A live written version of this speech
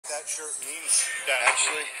that shirt means. That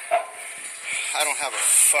Actually, I don't have a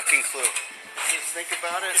fucking clue. Just think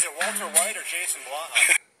about it. Is it Walter White or Jason Blunt?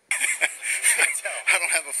 Can't tell. I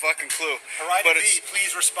don't have a fucking clue. But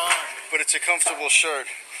please respond. But it's a comfortable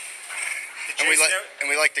shirt. And we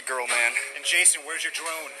like the girl, man. And Jason, where's your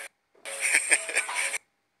drone?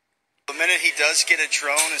 The minute he does get a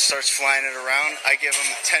drone and starts flying it around, I give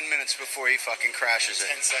him 10 minutes before he fucking crashes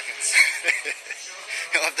it. 10 seconds.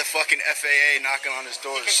 He'll have the fucking FAA knocking on his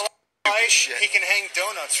doors. He can hang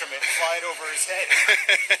donuts from it and fly it over his head.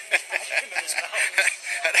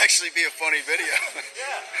 That'd actually be a funny video.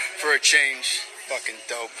 Yeah. For a change. Fucking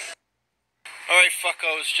dope. Alright,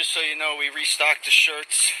 fuckos, just so you know, we restocked the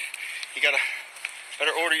shirts. You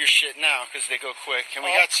better order your shit now, because they go quick. And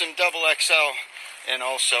we got some double XL and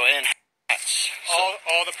hats.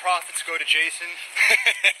 All the profits go to Jason.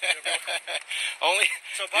 The only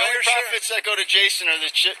profits that go to Jason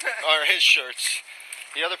are his shirts.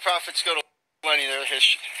 The other profits go to Lenny. They're his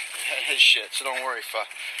shit. So don't worry,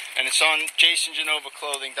 fuck. And it's on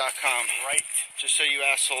JasonGenovaClothing.com. Right. Just so you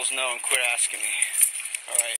assholes know and quit asking me. All right.